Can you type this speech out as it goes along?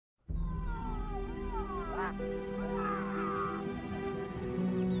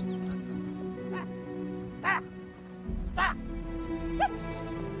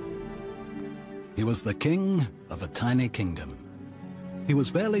He was the king of a tiny kingdom. He was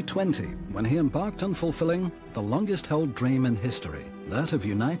barely 20 when he embarked on fulfilling the longest-held dream in history, that of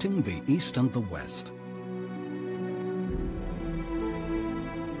uniting the East and the West.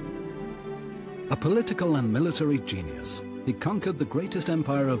 A political and military genius, he conquered the greatest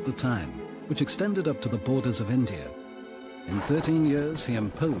empire of the time, which extended up to the borders of India. In 13 years, he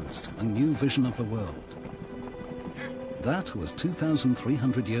imposed a new vision of the world. That was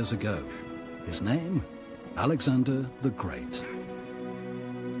 2,300 years ago. His name, Alexander the Great.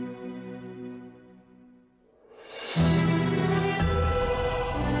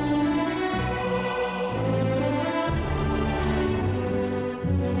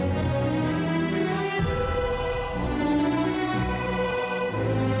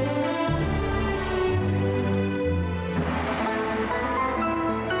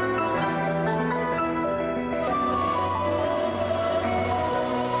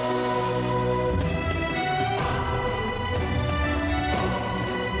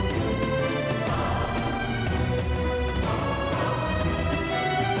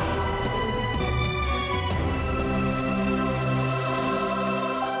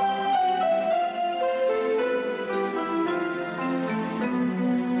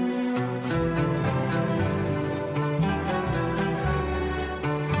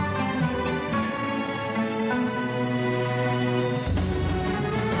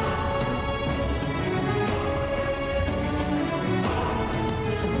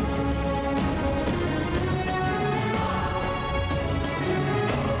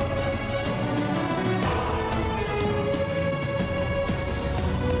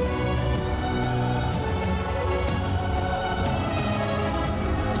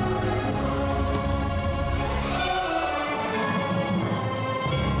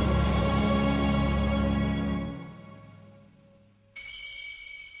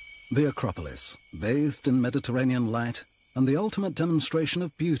 The Acropolis, bathed in Mediterranean light, and the ultimate demonstration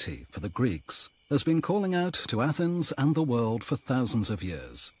of beauty for the Greeks, has been calling out to Athens and the world for thousands of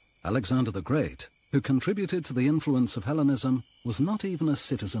years. Alexander the Great, who contributed to the influence of Hellenism, was not even a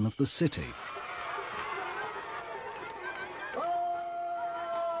citizen of the city.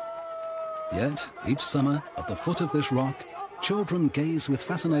 Yet, each summer, at the foot of this rock, children gaze with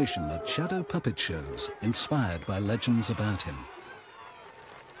fascination at shadow puppet shows inspired by legends about him.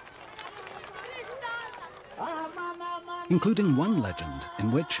 Including one legend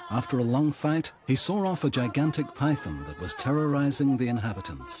in which, after a long fight, he saw off a gigantic python that was terrorizing the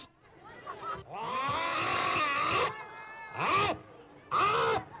inhabitants.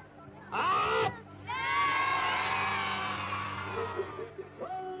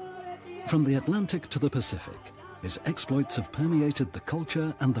 From the Atlantic to the Pacific, his exploits have permeated the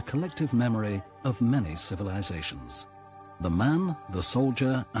culture and the collective memory of many civilizations. The man, the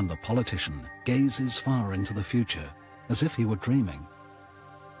soldier, and the politician gazes far into the future, as if he were dreaming.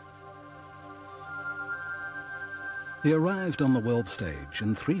 He arrived on the world stage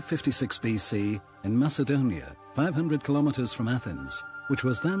in 356 BC in Macedonia, 500 kilometers from Athens, which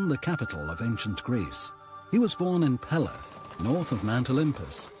was then the capital of ancient Greece. He was born in Pella, north of Mount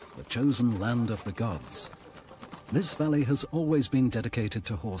Olympus, the chosen land of the gods. This valley has always been dedicated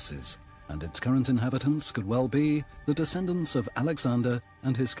to horses, and its current inhabitants could well be the descendants of Alexander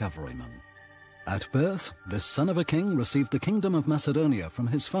and his cavalrymen. At birth, this son of a king received the kingdom of Macedonia from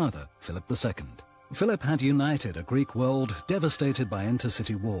his father, Philip II. Philip had united a Greek world devastated by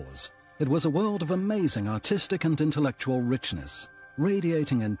intercity wars. It was a world of amazing artistic and intellectual richness,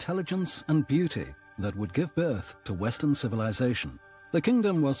 radiating intelligence and beauty that would give birth to Western civilization. The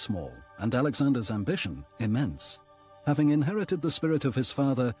kingdom was small, and Alexander's ambition immense. Having inherited the spirit of his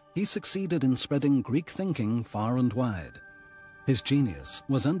father, he succeeded in spreading Greek thinking far and wide. His genius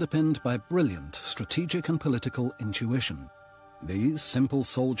was underpinned by brilliant strategic and political intuition. These simple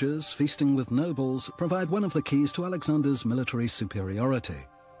soldiers feasting with nobles provide one of the keys to Alexander's military superiority.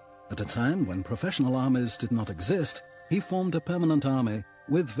 At a time when professional armies did not exist, he formed a permanent army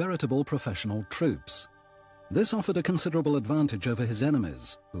with veritable professional troops. This offered a considerable advantage over his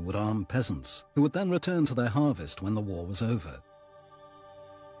enemies, who would arm peasants, who would then return to their harvest when the war was over.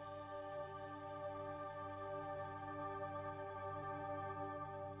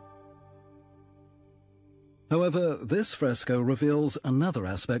 However, this fresco reveals another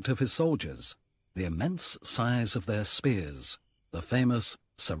aspect of his soldiers, the immense size of their spears, the famous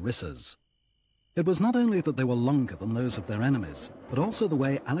sarissas. It was not only that they were longer than those of their enemies, but also the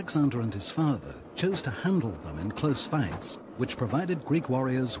way Alexander and his father chose to handle them in close fights, which provided Greek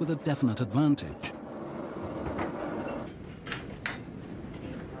warriors with a definite advantage.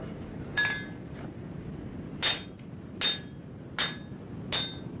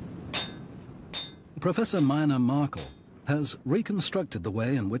 Professor Minor Markle has reconstructed the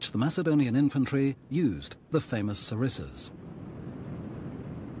way in which the Macedonian infantry used the famous sarissas.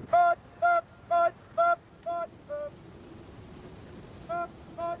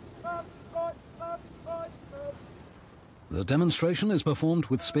 The demonstration is performed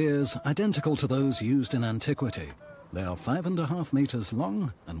with spears identical to those used in antiquity. They are 5.5 meters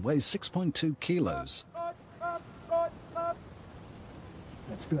long and weigh 6.2 kilos.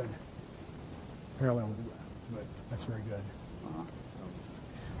 That's good. Parallel with the ground, but that's very good.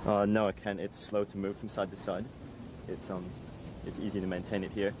 No, I can't. It's slow to move from side to side. It's easy to maintain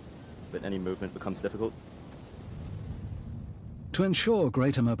it here, but any movement becomes difficult. To ensure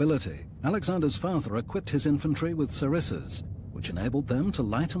greater mobility, Alexander's father equipped his infantry with sarissas, which enabled them to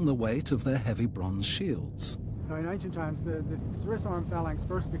lighten the weight of their heavy bronze shields. Now, in ancient times, the sarissa armed phalanx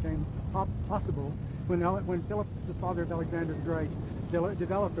first became possible when Philip, the father of Alexander the Great,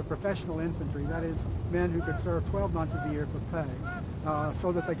 developed a professional infantry, that is, men who could serve 12 months of the year for pay,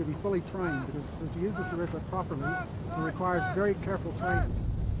 so that they could be fully trained, because to use the sarissa properly, it requires very careful training.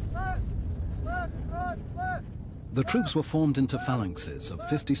 The troops were formed into phalanxes of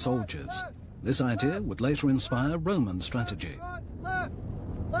 50 soldiers. This idea would later inspire Roman strategy.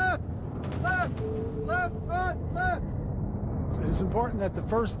 So it's important that the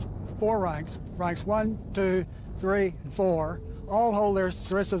first four ranks 1, 2, 3, and 4, all hold their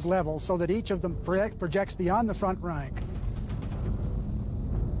sarissas level so that each of them projects beyond the front rank.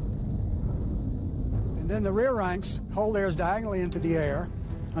 And then the rear ranks hold theirs diagonally into the air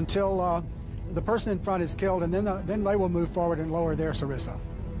until the person in front is killed, and then they will move forward and lower their sarissa.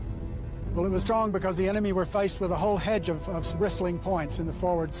 Well, it was strong because the enemy were faced with a whole hedge of bristling points in the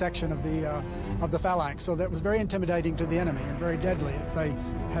forward section of the phalanx, so that was very intimidating to the enemy and very deadly if they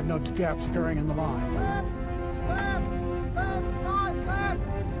had no gaps occurring in the line.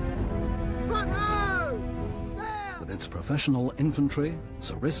 With its professional infantry,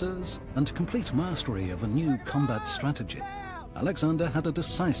 sarissas, and complete mastery of a new combat strategy, Alexander had a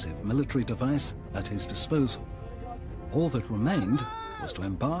decisive military device at his disposal. All that remained was to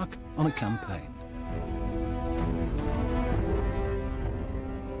embark on a campaign.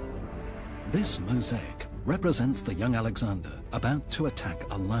 This mosaic represents the young Alexander about to attack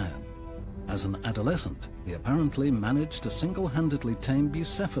a lion. As an adolescent, he apparently managed to single-handedly tame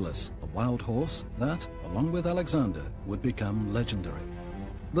Bucephalus, a wild horse that, along with Alexander, would become legendary.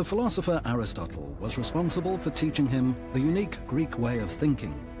 The philosopher Aristotle was responsible for teaching him the unique Greek way of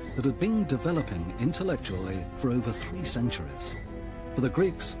thinking that had been developing intellectually for over 3 centuries. For the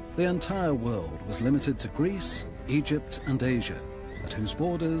Greeks, the entire world was limited to Greece, Egypt, and Asia, at whose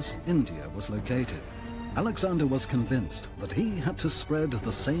borders India was located. Alexander was convinced that he had to spread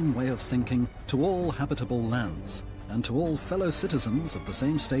the same way of thinking to all habitable lands and to all fellow citizens of the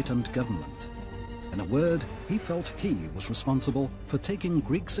same state and government. In a word, he felt he was responsible for taking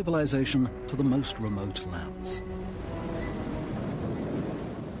Greek civilization to the most remote lands.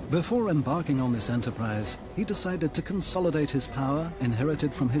 Before embarking on this enterprise, he decided to consolidate his power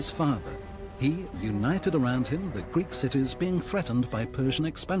inherited from his father. He united around him the Greek cities being threatened by Persian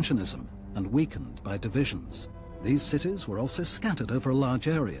expansionism and weakened by divisions. These cities were also scattered over a large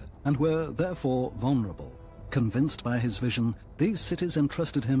area and were therefore vulnerable. Convinced by his vision, these cities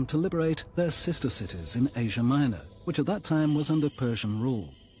entrusted him to liberate their sister cities in Asia Minor, which at that time was under Persian rule.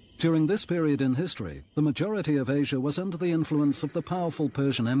 During this period in history, the majority of Asia was under the influence of the powerful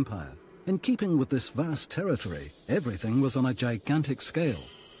Persian Empire. In keeping with this vast territory, everything was on a gigantic scale.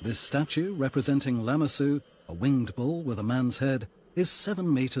 This statue, representing Lamassu, a winged bull with a man's head, is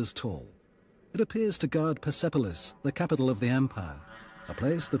 7 meters tall. It appears to guard Persepolis, the capital of the empire, a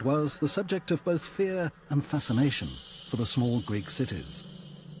place that was the subject of both fear and fascination for the small Greek cities.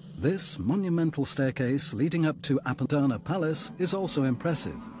 This monumental staircase leading up to Apadana Palace is also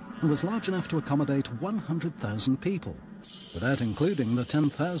impressive and was large enough to accommodate 100,000 people, without including the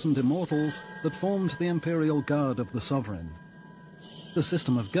 10,000 immortals that formed the imperial guard of the sovereign. The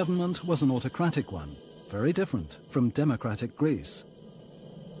system of government was an autocratic one, very different from democratic Greece.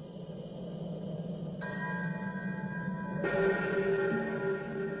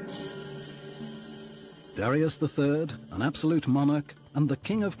 Darius III, an absolute monarch and the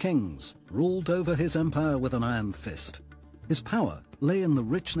king of kings, ruled over his empire with an iron fist. His power lay in the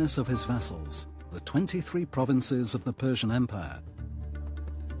richness of his vassals, the 23 provinces of the Persian Empire.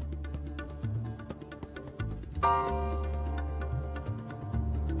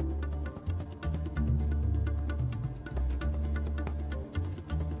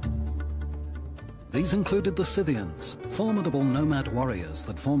 These included the Scythians, formidable nomad warriors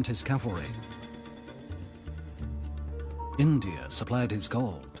that formed his cavalry. India supplied his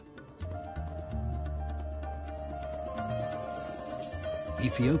gold.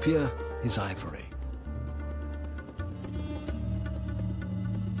 Ethiopia is ivory.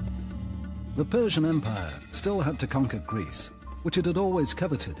 The Persian Empire still had to conquer Greece, which it had always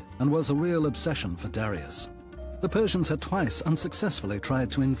coveted and was a real obsession for Darius. The Persians had twice unsuccessfully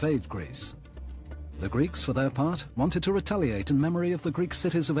tried to invade Greece. The Greeks, for their part, wanted to retaliate in memory of the Greek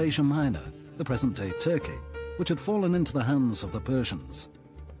cities of Asia Minor, the present-day Turkey, which had fallen into the hands of the Persians.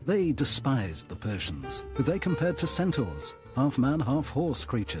 They despised the Persians, who they compared to centaurs, half-man, half-horse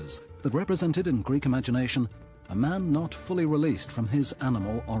creatures that represented in Greek imagination a man not fully released from his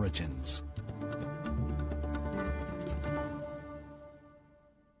animal origins.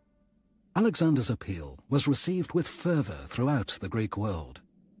 Alexander's appeal was received with fervor throughout the Greek world,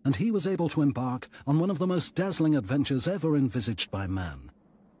 and he was able to embark on one of the most dazzling adventures ever envisaged by man.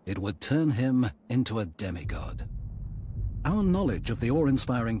 It would turn him into a demigod. Our knowledge of the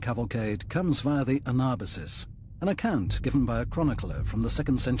awe-inspiring cavalcade comes via the Anabasis, an account given by a chronicler from the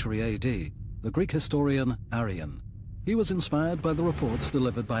 2nd century AD, the Greek historian Arrian. He was inspired by the reports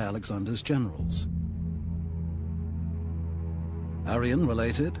delivered by Alexander's generals. Arrian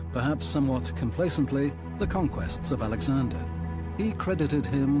related, perhaps somewhat complacently, the conquests of Alexander. He credited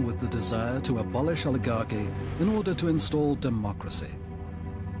him with the desire to abolish oligarchy in order to install democracy.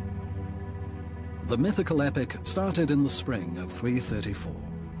 The mythical epic started in the spring of 334.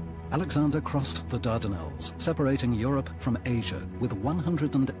 Alexander crossed the Dardanelles, separating Europe from Asia with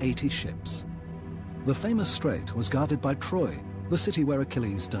 180 ships. The famous strait was guarded by Troy, the city where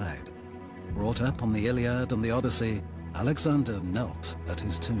Achilles died. Brought up on the Iliad and the Odyssey, Alexander knelt at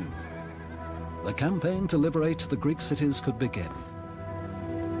his tomb. The campaign to liberate the Greek cities could begin.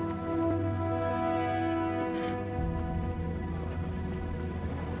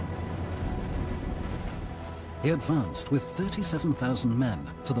 He advanced with 37,000 men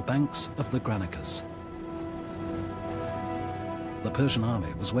to the banks of the Granicus. The Persian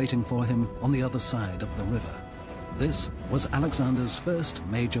army was waiting for him on the other side of the river. This was Alexander's first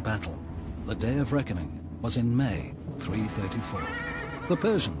major battle. The day of reckoning was in May 334. The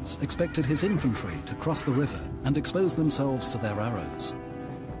Persians expected his infantry to cross the river and expose themselves to their arrows.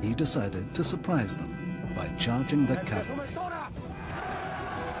 He decided to surprise them by charging the cavalry.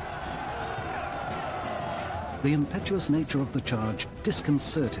 The impetuous nature of the charge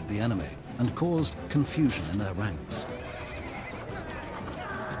disconcerted the enemy and caused confusion in their ranks.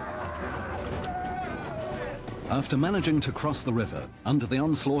 After managing to cross the river under the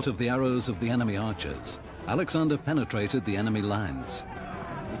onslaught of the arrows of the enemy archers, Alexander penetrated the enemy lines.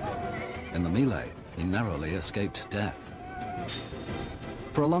 In the melee, he narrowly escaped death.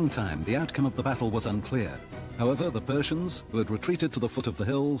 For a long time, the outcome of the battle was unclear. However, the Persians, who had retreated to the foot of the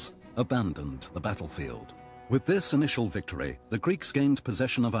hills, abandoned the battlefield. With this initial victory, the Greeks gained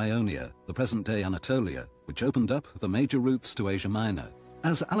possession of Ionia, the present-day Anatolia, which opened up the major routes to Asia Minor.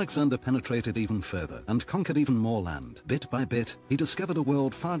 As Alexander penetrated even further and conquered even more land, bit by bit, he discovered a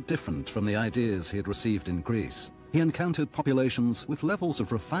world far different from the ideas he had received in Greece. He encountered populations with levels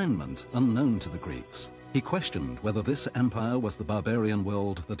of refinement unknown to the Greeks. He questioned whether this empire was the barbarian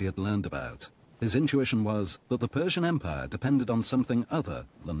world that he had learned about. His intuition was that the Persian Empire depended on something other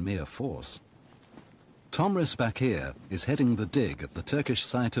than mere force. Tomris Bakir is heading the dig at the Turkish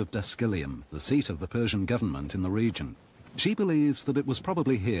site of Daskylium, the seat of the Persian government in the region. She believes that it was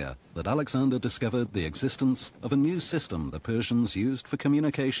probably here that Alexander discovered the existence of a new system the Persians used for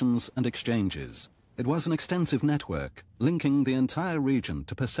communications and exchanges. It was an extensive network linking the entire region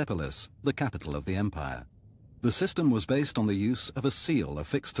to Persepolis, the capital of the empire. The system was based on the use of a seal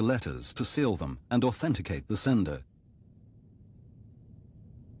affixed to letters to seal them and authenticate the sender.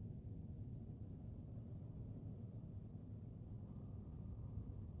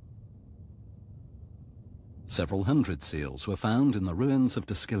 Several hundred seals were found in the ruins of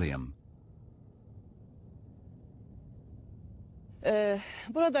Daskylium.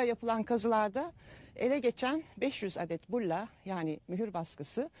 Burada yapılan kazılarda ele geçen 500 adet bulla, yani mühür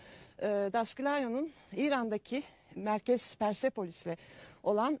baskısı, Daskylium'un İran'daki merkez Persepolis'le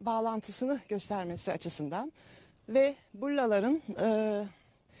olan bağlantısını göstermesi açısından ve bullaların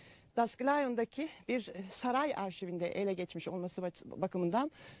Daskylium'daki bir saray arşivinde ele geçmiş olması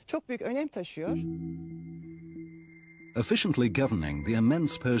bakımından çok büyük önem taşıyor. Efficiently governing the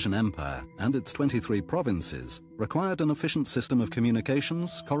immense Persian Empire and its 23 provinces required an efficient system of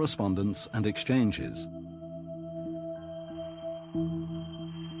communications, correspondence, and exchanges.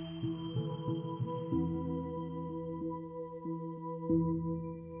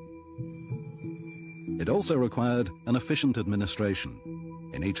 It also required an efficient administration.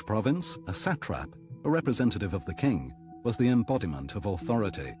 In each province, a satrap, a representative of the king, was the embodiment of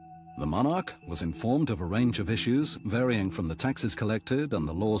authority. The monarch was informed of a range of issues varying from the taxes collected and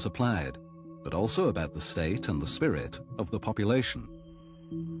the laws applied, but also about the state and the spirit of the population.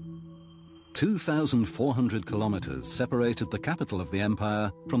 2,400 kilometers separated the capital of the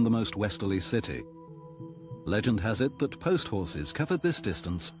empire from the most westerly city. Legend has it that post horses covered this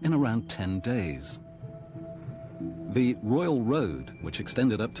distance in around 10 days. The Royal Road, which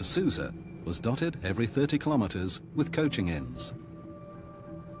extended up to Susa, was dotted every 30 kilometers with coaching inns.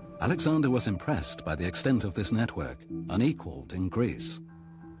 Alexander was impressed by the extent of this network, unequaled in Greece.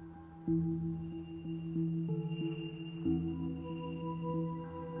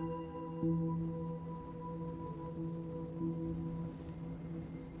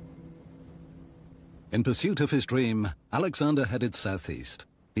 In pursuit of his dream, Alexander headed southeast.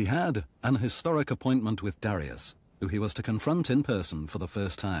 He had an historic appointment with Darius, who he was to confront in person for the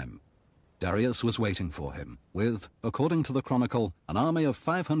first time. Darius was waiting for him, with, according to the Chronicle, an army of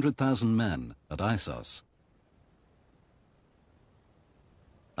 500,000 men at Issos.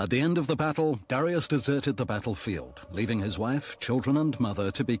 At the end of the battle, Darius deserted the battlefield, leaving his wife, children and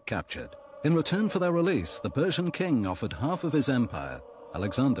mother to be captured. In return for their release, the Persian king offered half of his empire.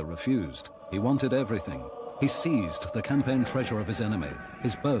 Alexander refused. He wanted everything. He seized the campaign treasure of his enemy,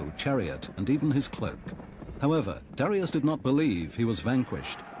 his bow, chariot, and even his cloak. However, Darius did not believe he was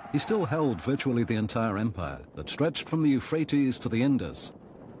vanquished. He still held virtually the entire empire that stretched from the Euphrates to the Indus.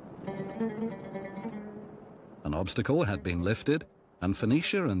 An obstacle had been lifted, and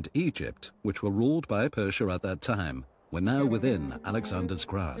Phoenicia and Egypt, which were ruled by Persia at that time, were now within Alexander's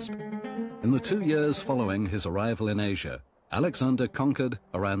grasp. In the 2 years following his arrival in Asia, Alexander conquered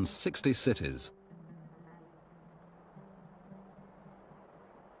around 60 cities.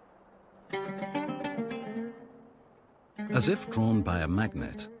 As if drawn by a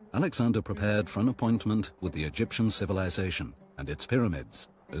magnet, Alexander prepared for an appointment with the Egyptian civilization and its pyramids,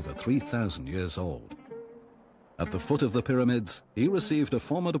 over 3,000 years old. At the foot of the pyramids, he received a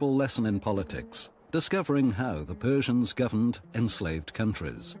formidable lesson in politics, discovering how the Persians governed enslaved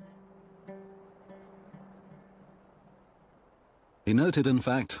countries. He noted, in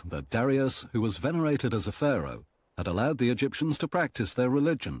fact, that Darius, who was venerated as a pharaoh, had allowed the Egyptians to practice their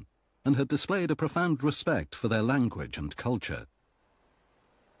religion and had displayed a profound respect for their language and culture.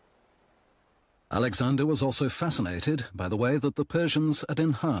 Alexander was also fascinated by the way that the Persians had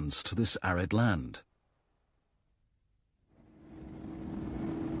enhanced this arid land.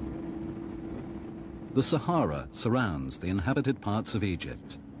 The Sahara surrounds the inhabited parts of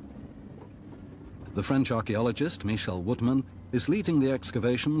Egypt. The French archaeologist Michel Woodman is leading the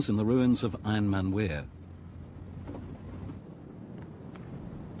excavations in the ruins of Ain Manwir.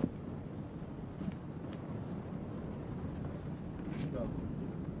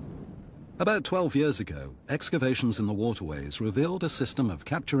 About 12 years ago, excavations in the waterways revealed a system of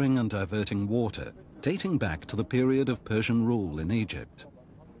capturing and diverting water, dating back to the period of Persian rule in Egypt.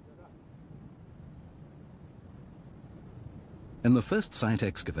 In the first site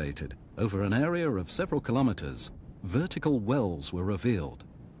excavated, over an area of several kilometers, vertical wells were revealed,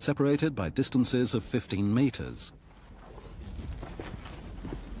 separated by distances of 15 meters.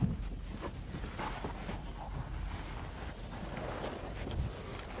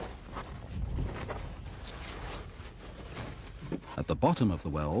 At the bottom of the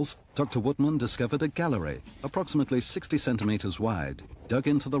wells, Dr. Woodman discovered a gallery, approximately 60 centimeters wide, dug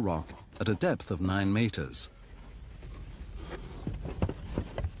into the rock at a depth of 9 meters.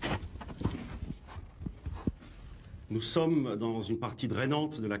 Nous sommes dans une partie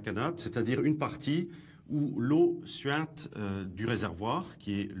drainante de la canate, c'est-à-dire une partie où l'eau suinte du réservoir,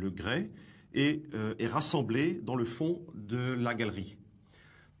 qui est le grès, est rassemblée dans le fond de la galerie.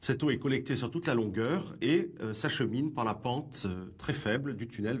 Cette eau est collectée sur toute la longueur et s'achemine par la pente très faible du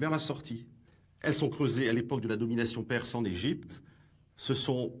tunnel vers la sortie. Elles sont creusées à l'époque de la domination perse en Égypte. Ce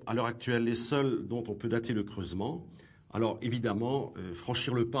sont à l'heure actuelle les seules dont on peut dater le creusement. Alors évidemment,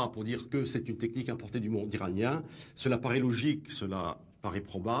 franchir le pas pour dire que c'est une technique importée du monde iranien, cela paraît logique, cela paraît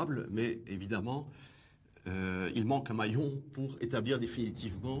probable, mais évidemment, il manque un maillon pour établir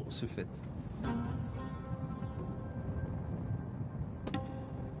définitivement ce fait.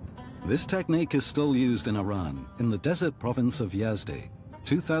 This technique is still used in Iran, in the desert province of Yazdi,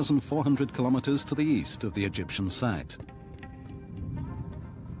 2,400 kilometers to the east of the Egyptian site.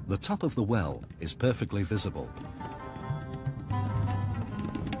 The top of the well is perfectly visible.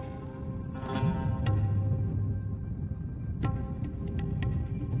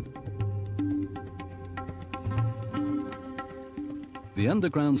 The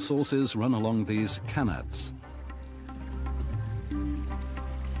underground sources run along these qanats.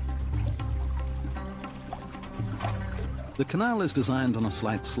 The canal is designed on a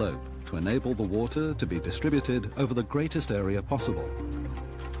slight slope to enable the water to be distributed over the greatest area possible.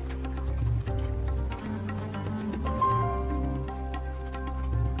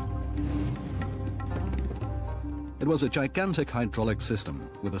 It was a gigantic hydraulic system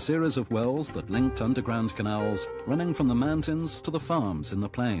with a series of wells that linked underground canals running from the mountains to the farms in the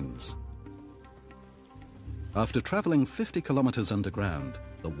plains. After traveling 50 kilometers underground,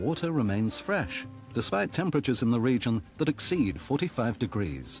 the water remains fresh, despite temperatures in the region that exceed 45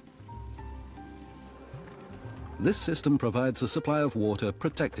 degrees. This system provides a supply of water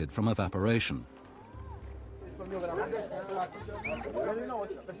protected from evaporation.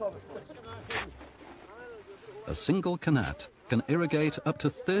 A single kanat can irrigate up to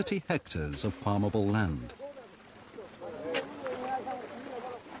 30 hectares of farmable land.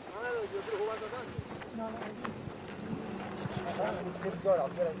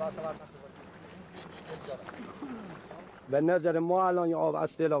 به نظر ما الان این آب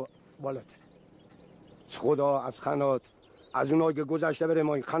از دل بالاتر از خدا از خنات از اونایی که گذشته بره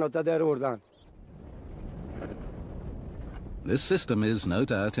ما این خنات در آوردن. This system is no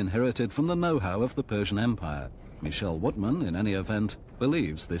doubt inherited from the know-how of the Persian Empire. Michel Woodman, in any event,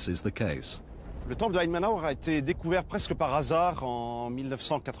 believes this is the case. Le temple de Aïn-Manawar a été découvert presque par hasard en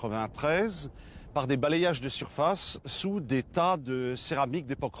 1993 par des balayages de surface sous des tas de céramique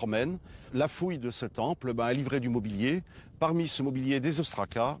d'époque romaine. La fouille de ce temple a livré du mobilier. Parmi ce mobilier, des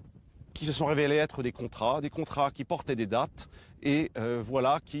ostracas qui se sont révélés être des contrats qui portaient des dates et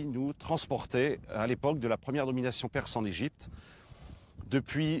voilà qui nous transportaient à l'époque de la première domination perse en Égypte,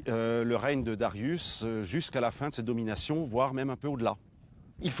 depuis le règne de Darius jusqu'à la fin de cette domination, voire même un peu au-delà.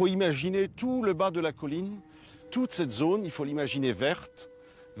 Il faut imaginer tout le bas de la colline, toute cette zone, il faut l'imaginer verte,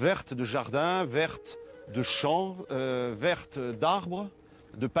 verte de jardins, verte de champs, verte d'arbres,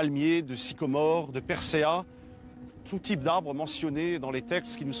 de palmiers, de sycomores, de perséas, tout type d'arbres mentionnés dans les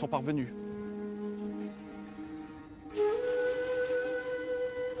textes qui nous sont parvenus.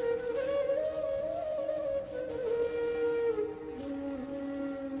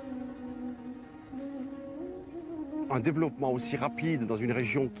 Un développement aussi rapide dans une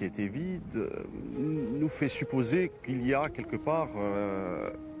région qui était vide nous fait supposer qu'il y a quelque part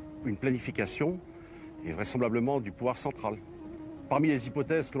une planification et vraisemblablement du pouvoir central. Parmi les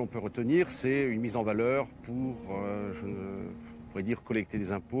hypothèses que l'on peut retenir, c'est une mise en valeur pour, je pourrais dire, collecter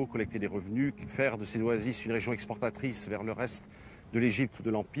des impôts, collecter des revenus, faire de ces oasis une région exportatrice vers le reste de l'Égypte ou de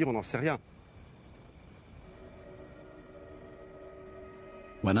l'Empire, on n'en sait rien.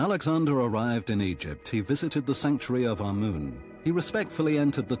 When Alexander arrived in Egypt, he visited the sanctuary of Amun. He respectfully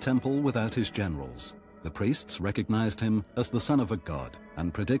entered the temple without his generals. The priests recognized him as the son of a god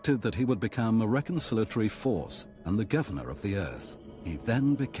and predicted that he would become a reconciliatory force and the governor of the earth. He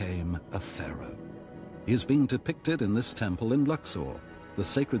then became a pharaoh. He is being depicted in this temple in Luxor, the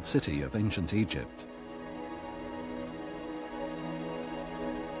sacred city of ancient Egypt.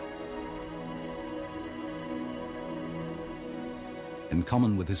 In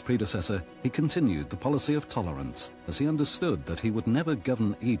common with his predecessor, he continued the policy of tolerance as he understood that he would never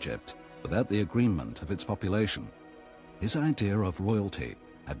govern Egypt without the agreement of its population. His idea of royalty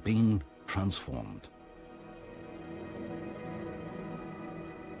had been transformed.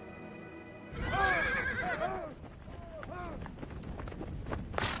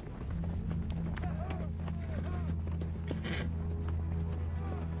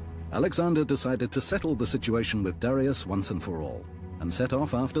 Alexander decided to settle the situation with Darius once and for all, and set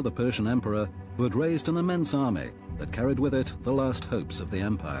off after the Persian emperor, who had raised an immense army that carried with it the last hopes of the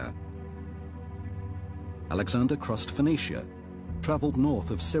empire. Alexander crossed Phoenicia, traveled north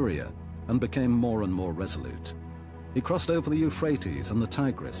of Syria, and became more and more resolute. He crossed over the Euphrates and the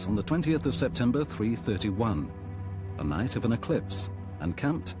Tigris on the 20th of September 331, a night of an eclipse, and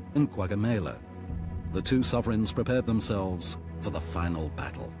camped in Gaugamela. The two sovereigns prepared themselves for the final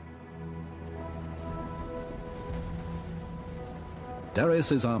battle.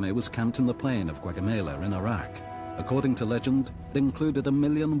 Darius's army was camped in the plain of Gaugamela in Iraq. According to legend, it included 1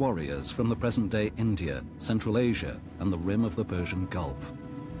 million warriors from the present-day India, Central Asia, and the rim of the Persian Gulf.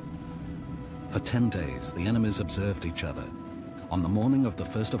 For 10 days, the enemies observed each other. On the morning of the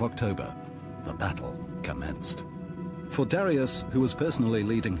 1st of October, the battle commenced. For Darius, who was personally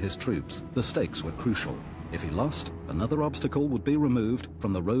leading his troops, the stakes were crucial. If he lost, another obstacle would be removed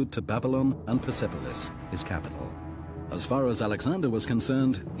from the road to Babylon and Persepolis, his capital. As far as Alexander was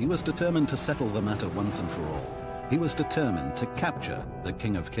concerned, he was determined to settle the matter once and for all. He was determined to capture the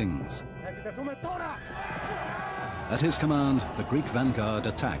King of Kings. At his command, the Greek vanguard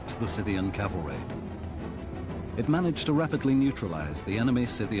attacked the Scythian cavalry. It managed to rapidly neutralize the enemy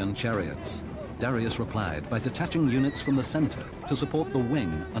Scythian chariots. Darius replied by detaching units from the center to support the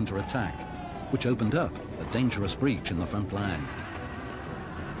wing under attack, which opened up a dangerous breach in the front line.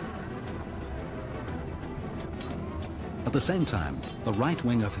 At the same time, the right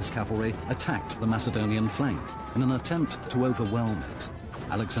wing of his cavalry attacked the Macedonian flank in an attempt to overwhelm it.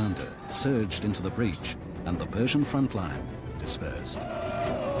 Alexander surged into the breach, and the Persian front line dispersed.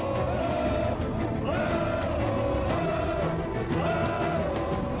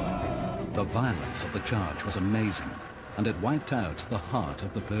 The violence of the charge was amazing, and it wiped out the heart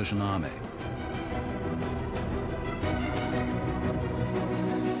of the Persian army.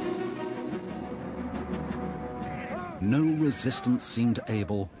 No resistance seemed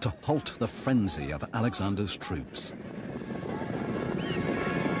able to halt the frenzy of Alexander's troops.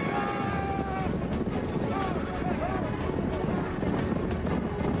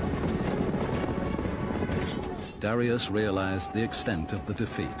 Darius realized the extent of the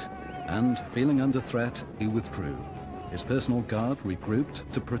defeat, and, feeling under threat, he withdrew. His personal guard regrouped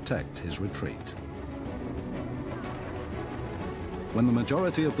to protect his retreat. When the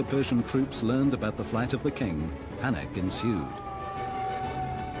majority of the Persian troops learned about the flight of the king, panic ensued.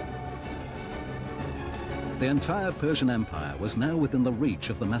 The entire Persian Empire was now within the reach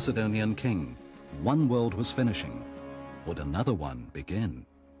of the Macedonian king. One world was finishing. Would another one begin?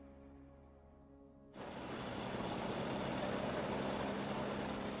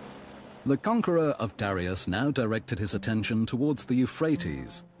 The conqueror of Darius now directed his attention towards the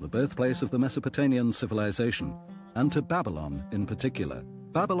Euphrates, the birthplace of the Mesopotamian civilization, and to Babylon in particular.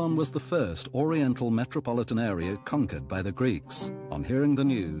 Babylon was the first Oriental metropolitan area conquered by the Greeks. On hearing the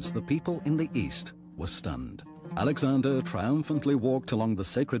news, the people in the east were stunned. Alexander triumphantly walked along the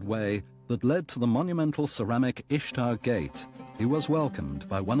sacred way that led to the monumental ceramic Ishtar Gate. He was welcomed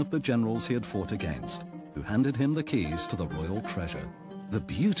by one of the generals he had fought against, who handed him the keys to the royal treasure. The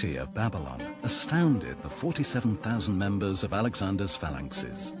beauty of Babylon astounded the 47,000 members of Alexander's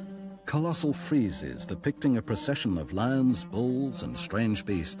phalanxes. Colossal friezes depicting a procession of lions, bulls, and strange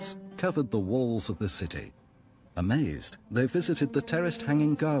beasts covered the walls of the city. Amazed, they visited the terraced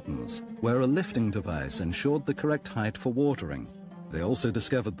hanging gardens, where a lifting device ensured the correct height for watering. They also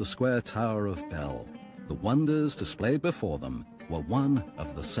discovered the square Tower of Bel. The wonders displayed before them were one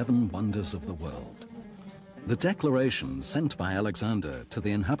of the 7 wonders of the world. The declaration sent by Alexander to the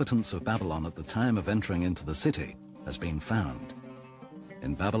inhabitants of Babylon at the time of entering into the city has been found.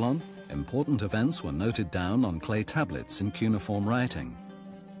 In Babylon, important events were noted down on clay tablets in cuneiform writing.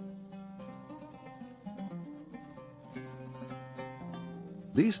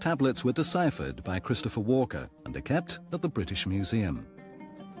 These tablets were deciphered by Christopher Walker and are kept at the British Museum.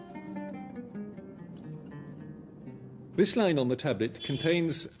 This line on the tablet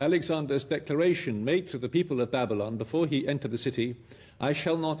contains Alexander's declaration made to the people of Babylon before he entered the city, "I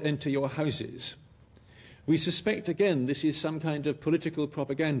shall not enter your houses." We suspect again this is some kind of political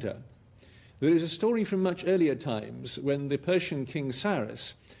propaganda. There is a story from much earlier times when the Persian king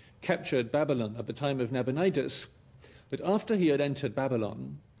Cyrus captured Babylon at the time of Nabonidus, that after he had entered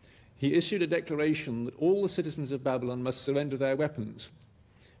Babylon, he issued a declaration that all the citizens of Babylon must surrender their weapons.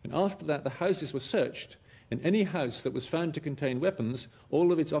 And after that, the houses were searched, and any house that was found to contain weapons,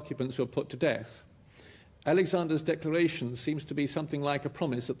 all of its occupants were put to death. Alexander's declaration seems to be something like a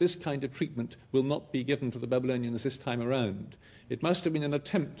promise that this kind of treatment will not be given to the Babylonians this time around. It must have been an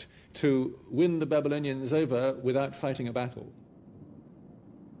attempt to win the Babylonians over without fighting a battle.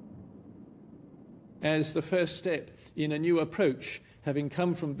 As the first step in a new approach, having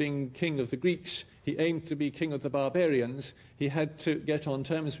come from being king of the Greeks, he aimed to be king of the barbarians. He had to get on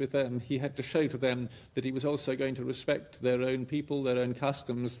terms with them. He had to show to them that he was also going to respect their own people, their own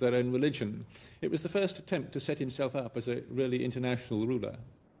customs, their own religion. It was the first attempt to set himself up as a really international ruler.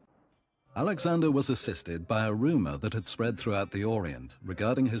 Alexander was assisted by a rumor that had spread throughout the Orient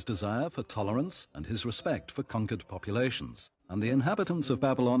regarding his desire for tolerance and his respect for conquered populations, and the inhabitants of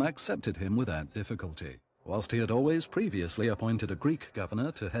Babylon accepted him without difficulty. Whilst he had always previously appointed a Greek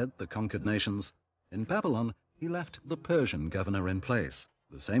governor to head the conquered nations, in Babylon he left the Persian governor in place,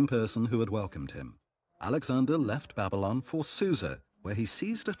 the same person who had welcomed him. Alexander left Babylon for Susa, where he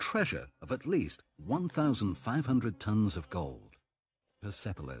seized a treasure of at least 1,500 tons of gold.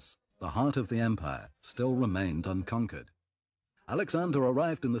 Persepolis, the heart of the empire, still remained unconquered. Alexander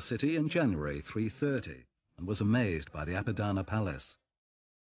arrived in the city in January 330 and was amazed by the Apadana palace.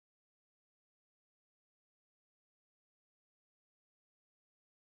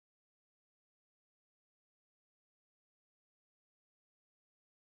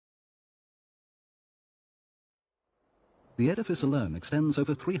 The edifice alone extends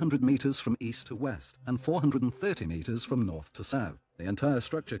over 300 meters from east to west and 430 meters from north to south. The entire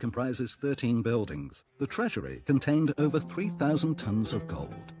structure comprises 13 buildings. The treasury contained over 3,000 tons of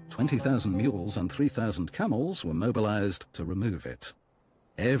gold. 20,000 mules and 3,000 camels were mobilized to remove it.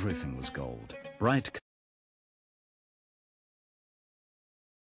 Everything was gold, bright.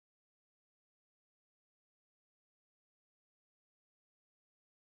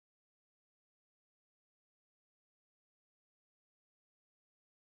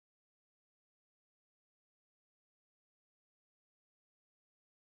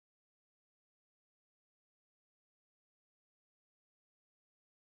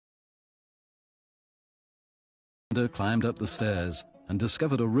 Climbed up the stairs and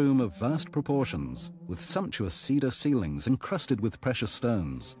discovered a room of vast proportions with sumptuous cedar ceilings encrusted with precious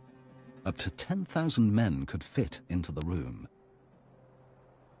stones. Up to 10,000 men could fit into the room.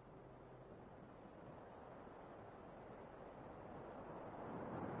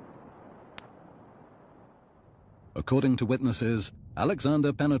 According to witnesses,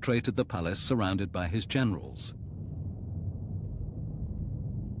 Alexander penetrated the palace surrounded by his generals.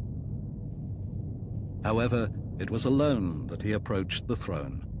 However, it was alone that he approached the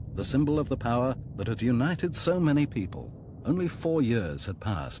throne, the symbol of the power that had united so many people. Only 4 years had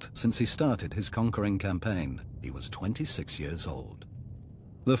passed since he started his conquering campaign. He was 26 years old.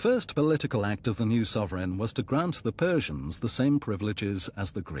 The first political act of the new sovereign was to grant the Persians the same privileges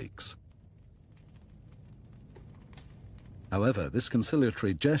as the Greeks. However, this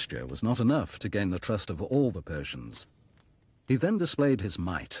conciliatory gesture was not enough to gain the trust of all the Persians. He then displayed his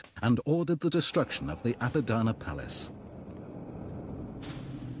might and ordered the destruction of the Apadana palace.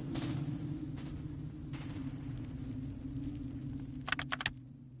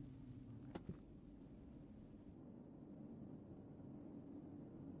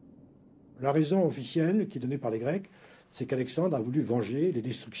 La raison officielle qui est donnée par les Grecs, c'est qu'Alexandre a voulu venger les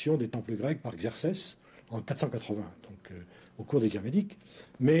destructions des temples grecs par Xerxès en 480, donc au cours des guerres médiques,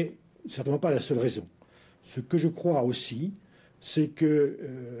 mais certainement pas la seule raison. Ce que je crois aussi, c'est que,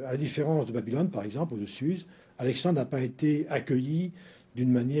 à la différence de Babylone, par exemple, ou de Suse, Alexandre n'a pas été accueilli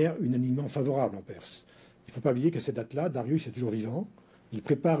d'une manière unanimement favorable en Perse. Il ne faut pas oublier qu'à cette date-là, Darius est toujours vivant. Il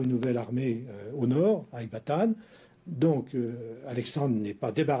prépare une nouvelle armée au nord, à Ecbatane. Donc, Alexandre n'est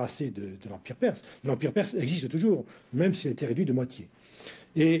pas débarrassé de l'Empire perse. L'Empire perse existe toujours, même s'il a été réduit de moitié.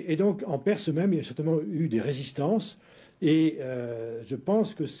 Et donc, en Perse même, il y a certainement eu des résistances. Et je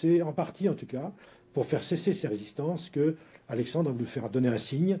pense que c'est en partie, en tout cas, pour faire cesser ces résistances que Alexandre a voulu faire donner un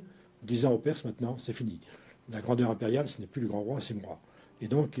signe, disant aux Perses maintenant, c'est fini. La grandeur impériale, ce n'est plus le grand roi, c'est moi. Et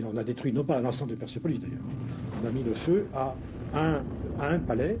donc, il en a détruit, non pas l'ensemble de Persépolis d'ailleurs, on a mis le feu à un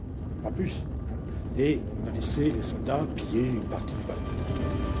palais, pas plus, hein, et on a laissé les soldats piller une partie du palais.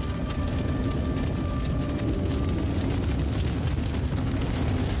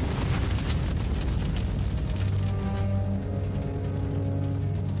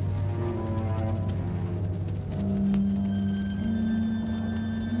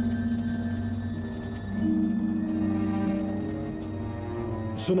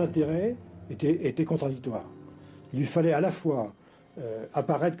 Son intérêt était contradictoire. Il lui fallait à la fois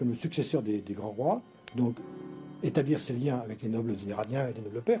apparaître comme le successeur des grands rois, donc établir ses liens avec les nobles iraniens et les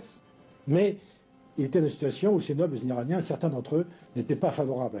nobles perses, mais il était dans une situation où ces nobles iraniens, certains d'entre eux, n'étaient pas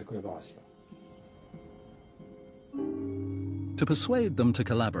favorables à la collaboration. To persuade them to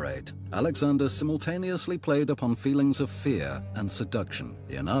collaborate, Alexander simultaneously played upon feelings of fear and seduction.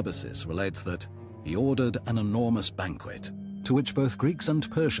 Anabasis relates that he ordered an enormous banquet, to which both Greeks and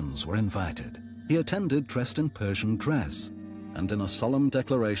Persians were invited. He attended dressed in Persian dress, and in a solemn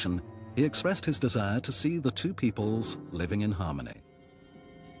declaration, he expressed his desire to see the two peoples living in harmony.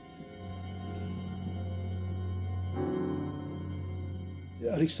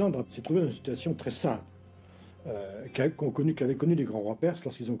 Alexandre s'est trouvé dans une situation très simple, qu'avaient connu les grands rois perses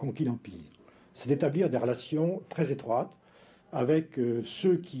lorsqu'ils ont conquis l'Empire. C'est d'établir des relations très étroites avec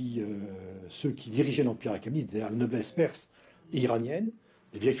ceux qui dirigeaient l'Empire achéménide, c'est-à-dire la noblesse perse et iranienne,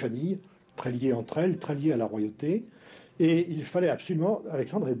 des vieilles familles, très liées entre elles, très liées à la royauté. Et il fallait absolument,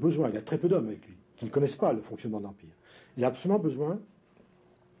 Alexandre avait besoin, il a très peu d'hommes avec lui, qui ne connaissent pas le fonctionnement de l'Empire. Il a absolument besoin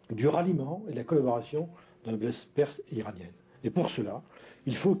du ralliement et de la collaboration de la noblesse perse et iranienne. Et pour cela,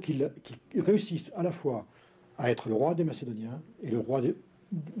 il faut qu'il réussisse à la fois à être le roi des Macédoniens et le roi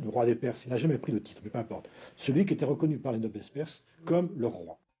des Perses. Il n'a jamais pris de titre, mais peu importe. Celui qui était reconnu par les noblesses perses comme leur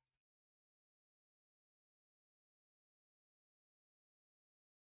roi.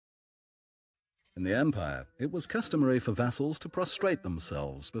 In the empire, it was customary for vassals to prostrate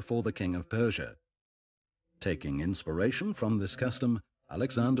themselves before the king of Persia. Taking inspiration from this custom,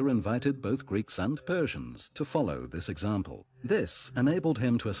 Alexander invited both Greeks and Persians to follow this example. This enabled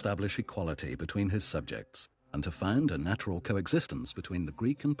him to establish equality between his subjects and to find a natural coexistence between the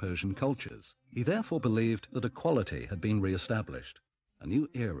Greek and Persian cultures. He therefore believed that equality had been re-established. A new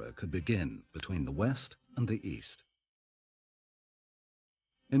era could begin between the West and the East.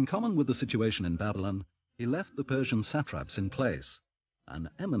 In common with the situation in Babylon, he left the Persian satraps in place, an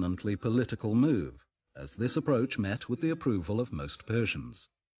eminently political move, as this approach met with the approval of most Persians.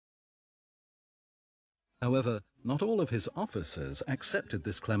 However, not all of his officers accepted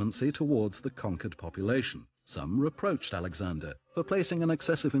this clemency towards the conquered population. Some reproached Alexander for placing an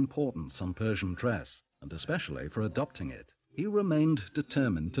excessive importance on Persian dress, and especially for adopting it. He remained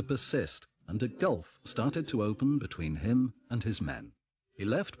determined to persist, and a gulf started to open between him and his men. He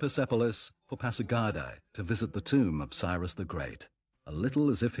left Persepolis for Pasargadae to visit the tomb of Cyrus the Great, a little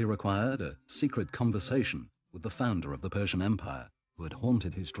as if he required a secret conversation with the founder of the Persian Empire, who had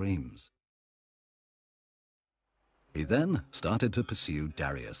haunted his dreams. He then started to pursue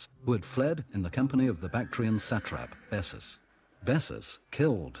Darius, who had fled in the company of the Bactrian satrap Bessus. Bessus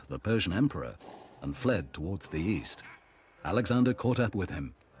killed the Persian emperor and fled towards the east. Alexander caught up with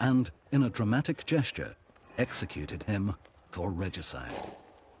him and, in a dramatic gesture, executed him for regicide.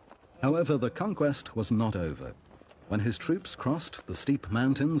 However, the conquest was not over. When his troops crossed the steep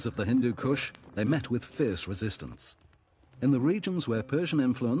mountains of the Hindu Kush, they met with fierce resistance. In the regions where Persian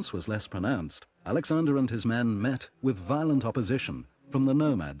influence was less pronounced, Alexander and his men met with violent opposition from the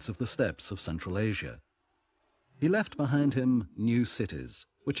nomads of the steppes of Central Asia. He left behind him new cities,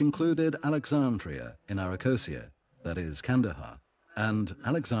 which included Alexandria in Arachosia, that is Kandahar, and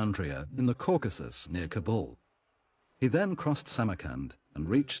Alexandria in the Caucasus near Kabul. He then crossed Samarkand and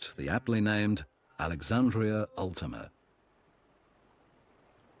reached the aptly named Alexandria Ultima.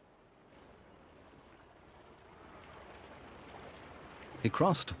 He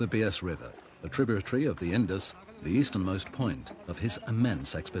crossed the Bias River, a tributary of the Indus, the easternmost point of his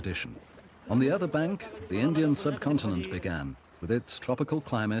immense expedition. On the other bank, the Indian subcontinent began, with its tropical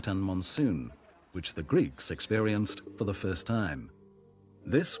climate and monsoon, which the Greeks experienced for the first time.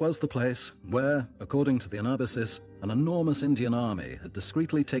 This was the place where, according to the Anabasis, an enormous Indian army had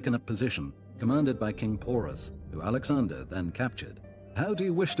discreetly taken up position, commanded by King Porus, who Alexander then captured. "How do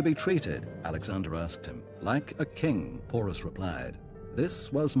you wish to be treated?" Alexander asked him. "Like a king," Porus replied.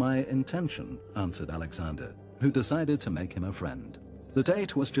 "This was my intention," answered Alexander, who decided to make him a friend. The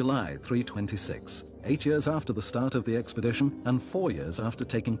date was July 326, 8 years after the start of the expedition and 4 years after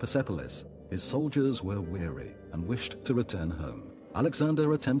taking Persepolis. His soldiers were weary and wished to return home.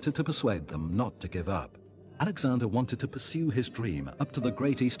 Alexander attempted to persuade them not to give up. Alexander wanted to pursue his dream up to the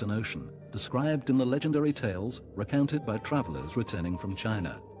Great Eastern Ocean, described in the legendary tales recounted by travelers returning from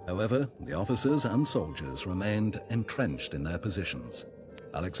China. However, the officers and soldiers remained entrenched in their positions.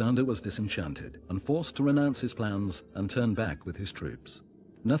 Alexander was disenchanted and forced to renounce his plans and turn back with his troops.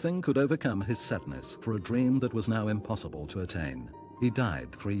 Nothing could overcome his sadness for a dream that was now impossible to attain. He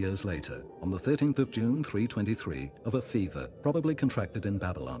died 3 years later, on the 13th of June 323, of a fever, probably contracted in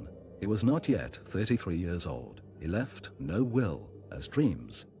Babylon. He was not yet 33 years old. He left no will, as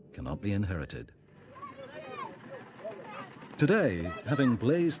dreams cannot be inherited. Today, having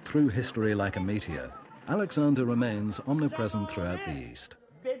blazed through history like a meteor, Alexander remains omnipresent throughout the East.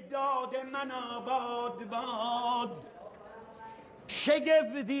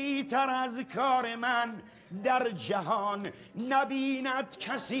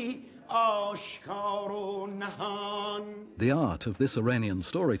 The art of this Iranian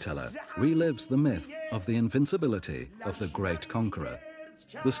storyteller relives the myth of the invincibility of the great conqueror.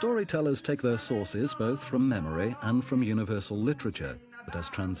 The storytellers take their sources both from memory and from universal literature that has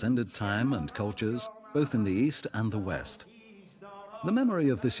transcended time and cultures, both in the East and the West. The memory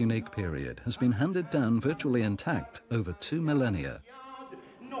of this unique period has been handed down virtually intact over 2 millennia.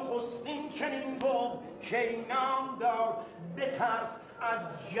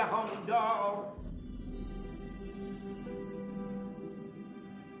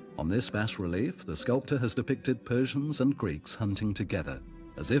 On this bas-relief, the sculptor has depicted Persians and Greeks hunting together,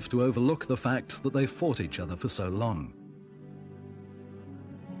 as if to overlook the fact that they fought each other for so long.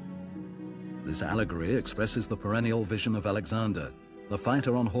 This allegory expresses the perennial vision of Alexander. The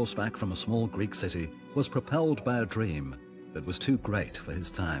fighter on horseback from a small Greek city was propelled by a dream that was too great for his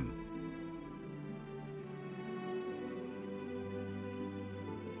time.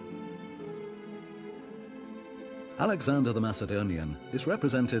 Alexander the Macedonian is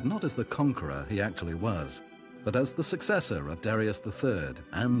represented not as the conqueror he actually was, but as the successor of Darius III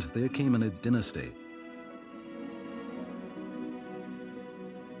and the Achaemenid dynasty.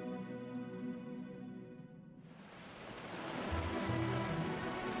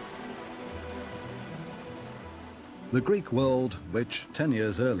 The Greek world, which 10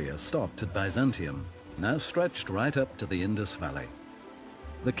 years earlier stopped at Byzantium, now stretched right up to the Indus Valley.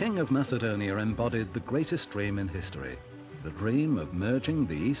 The king of Macedonia embodied the greatest dream in history, the dream of merging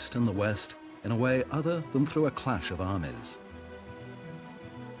the East and the West in a way other than through a clash of armies.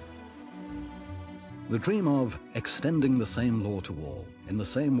 The dream of extending the same law to all, in the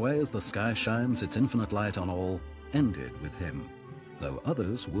same way as the sky shines its infinite light on all, ended with him, though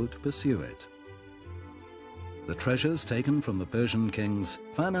others would pursue it. The treasures taken from the Persian kings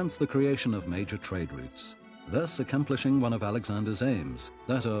financed the creation of major trade routes, thus accomplishing one of Alexander's aims,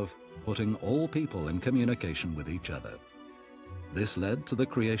 that of putting all people in communication with each other. This led to the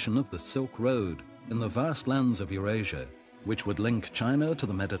creation of the Silk Road in the vast lands of Eurasia, which would link China to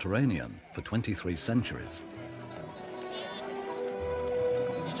the Mediterranean for 23 centuries.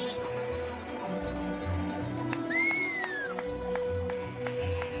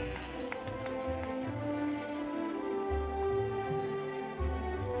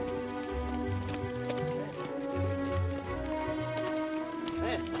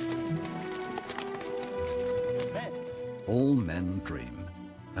 All men dream.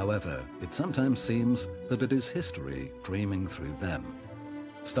 However, it sometimes seems that it is history dreaming through them.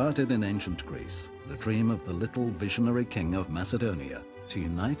 Started in ancient Greece, the dream of the little visionary king of Macedonia to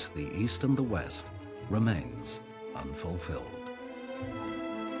unite the East and the West remains unfulfilled.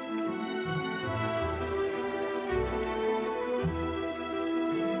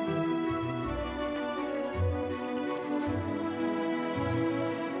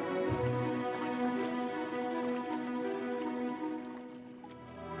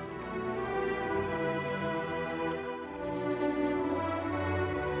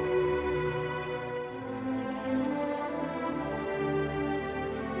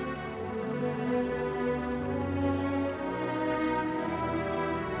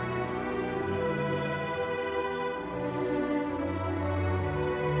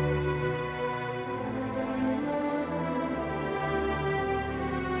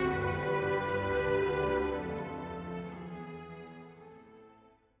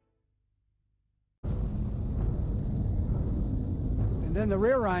 And then the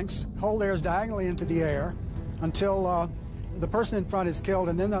rear ranks hold theirs diagonally into the air until the person in front is killed,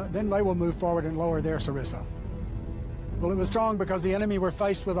 and then they will move forward and lower their sarissa. Well, it was strong because the enemy were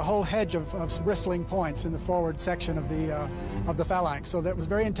faced with a whole hedge of bristling points in the forward section of the phalanx, so that was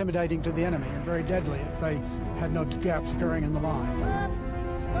very intimidating to the enemy and very deadly if they had no gaps occurring in the line.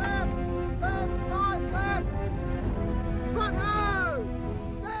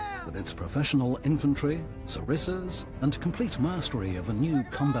 With its professional infantry, sarissas, and complete mastery of a new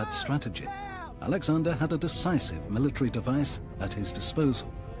combat strategy, Alexander had a decisive military device at his disposal.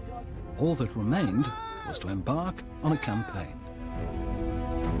 All that remained was to embark on a campaign.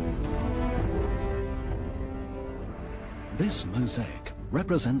 This mosaic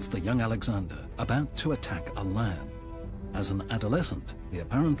represents the young Alexander about to attack a lion. As an adolescent, he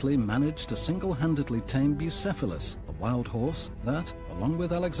apparently managed to single-handedly tame Bucephalus, a wild horse that, along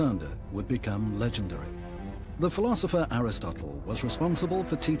with Alexander, would become legendary. The philosopher Aristotle was responsible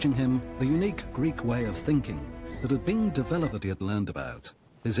for teaching him the unique Greek way of thinking that had been developed that he had learned about.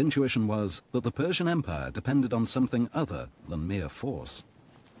 His intuition was that the Persian Empire depended on something other than mere force.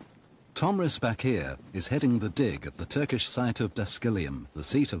 Tomris Bakir is heading the dig at the Turkish site of Daskylium, the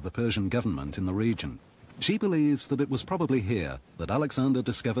seat of the Persian government in the region. She believes that it was probably here that Alexander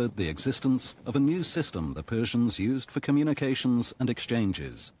discovered the existence of a new system the Persians used for communications and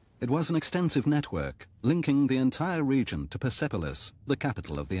exchanges. It was an extensive network linking the entire region to Persepolis, the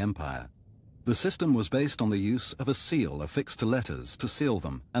capital of the empire. The system was based on the use of a seal affixed to letters to seal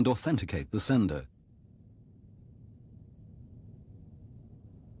them and authenticate the sender.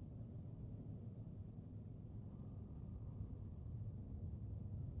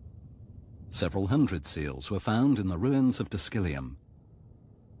 Several hundred seals were found in the ruins of Daskylium.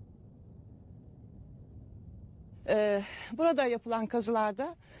 Burada yapılan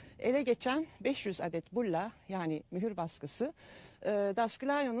kazılarda ele geçen 500 adet bulla, yani mühür baskısı,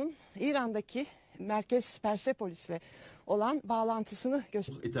 Daskylium'un İran'daki merkez Persepolis'le olan bağlantısını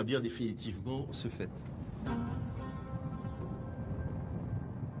gösteriyor. Établir définitivement ce fait.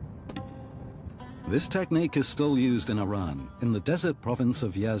 This technique is still used in Iran, in the desert province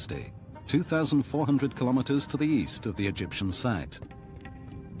of Yazdi, 2,400 kilometers to the east of the Egyptian site.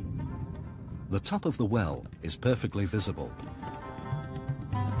 The top of the well is perfectly visible.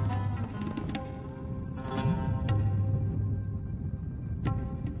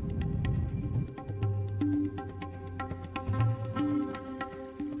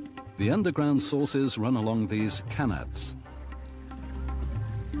 The underground sources run along these qanats.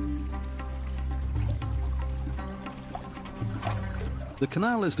 The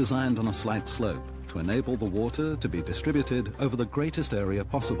canal is designed on a slight slope to enable the water to be distributed over the greatest area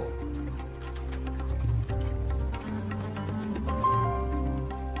possible.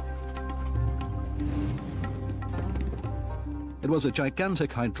 It was a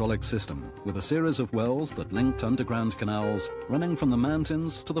gigantic hydraulic system with a series of wells that linked underground canals running from the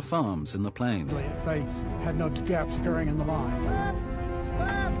mountains to the farms in the plain. If they had no gaps occurring in the line.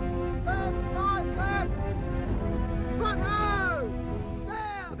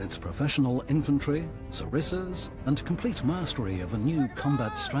 With its professional infantry, sarissas, and complete mastery of a new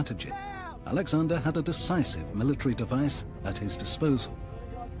combat strategy, Alexander had a decisive military device at his disposal.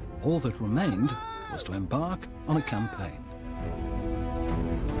 All that remained was to embark on a campaign.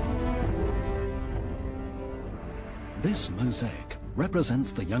 This mosaic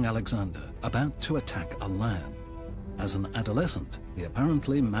represents the young Alexander about to attack a lion. As an adolescent, he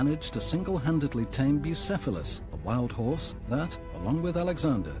apparently managed to single-handedly tame Bucephalus, a wild horse that, along with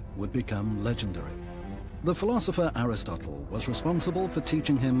Alexander, would become legendary. The philosopher Aristotle was responsible for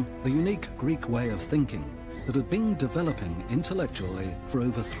teaching him the unique Greek way of thinking that had been developing intellectually for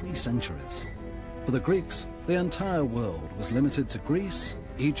over 3 centuries. For the Greeks, the entire world was limited to Greece,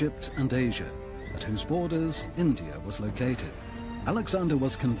 Egypt, and Asia, at whose borders India was located. Alexander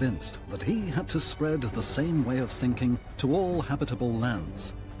was convinced that he had to spread the same way of thinking to all habitable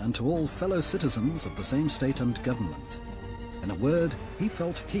lands and to all fellow citizens of the same state and government. In a word, he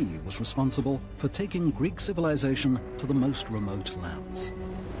felt he was responsible for taking Greek civilization to the most remote lands.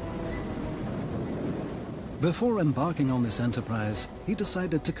 Before embarking on this enterprise, he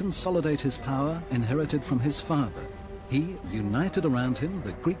decided to consolidate his power inherited from his father. He united around him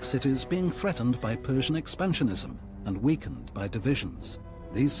the Greek cities being threatened by Persian expansionism and weakened by divisions.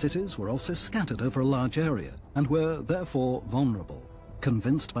 These cities were also scattered over a large area and were therefore vulnerable.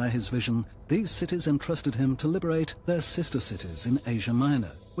 Convinced by his vision, these cities entrusted him to liberate their sister cities in Asia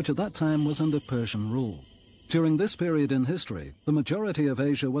Minor, which at that time was under Persian rule. During this period in history, the majority of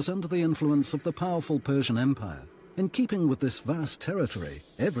Asia was under the influence of the powerful Persian Empire. In keeping with this vast territory,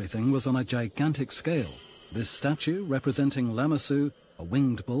 everything was on a gigantic scale. This statue, representing Lamassu, a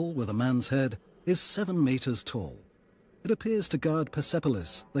winged bull with a man's head, is 7 meters tall. It appears to guard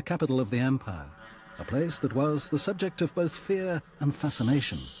Persepolis, the capital of the empire, a place that was the subject of both fear and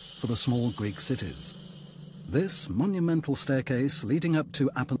fascination for the small Greek cities. This monumental staircase leading up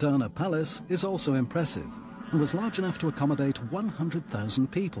to Apadana Palace is also impressive and was large enough to accommodate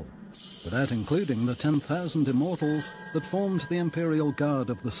 100,000 people, without including the 10,000 immortals that formed the imperial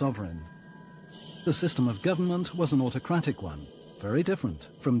guard of the sovereign. The system of government was an autocratic one, very different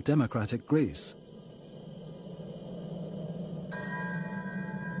from democratic Greece.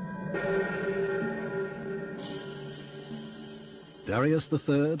 Darius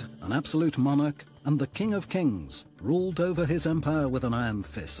III, an absolute monarch and the king of kings, ruled over his empire with an iron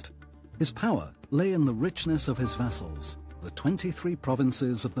fist. His power lay in the richness of his vassals, the 23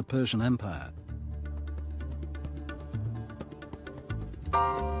 provinces of the Persian Empire.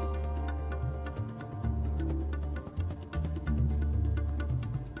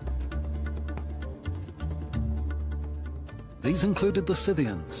 These included the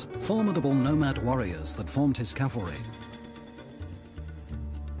Scythians, formidable nomad warriors that formed his cavalry.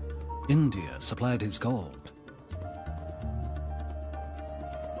 India supplied his gold.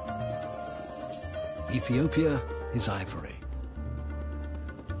 Ethiopia, his ivory.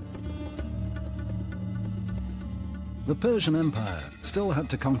 The Persian Empire still had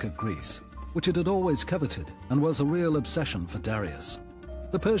to conquer Greece, which it had always coveted and was a real obsession for Darius.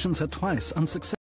 The Persians had twice unsuccessfully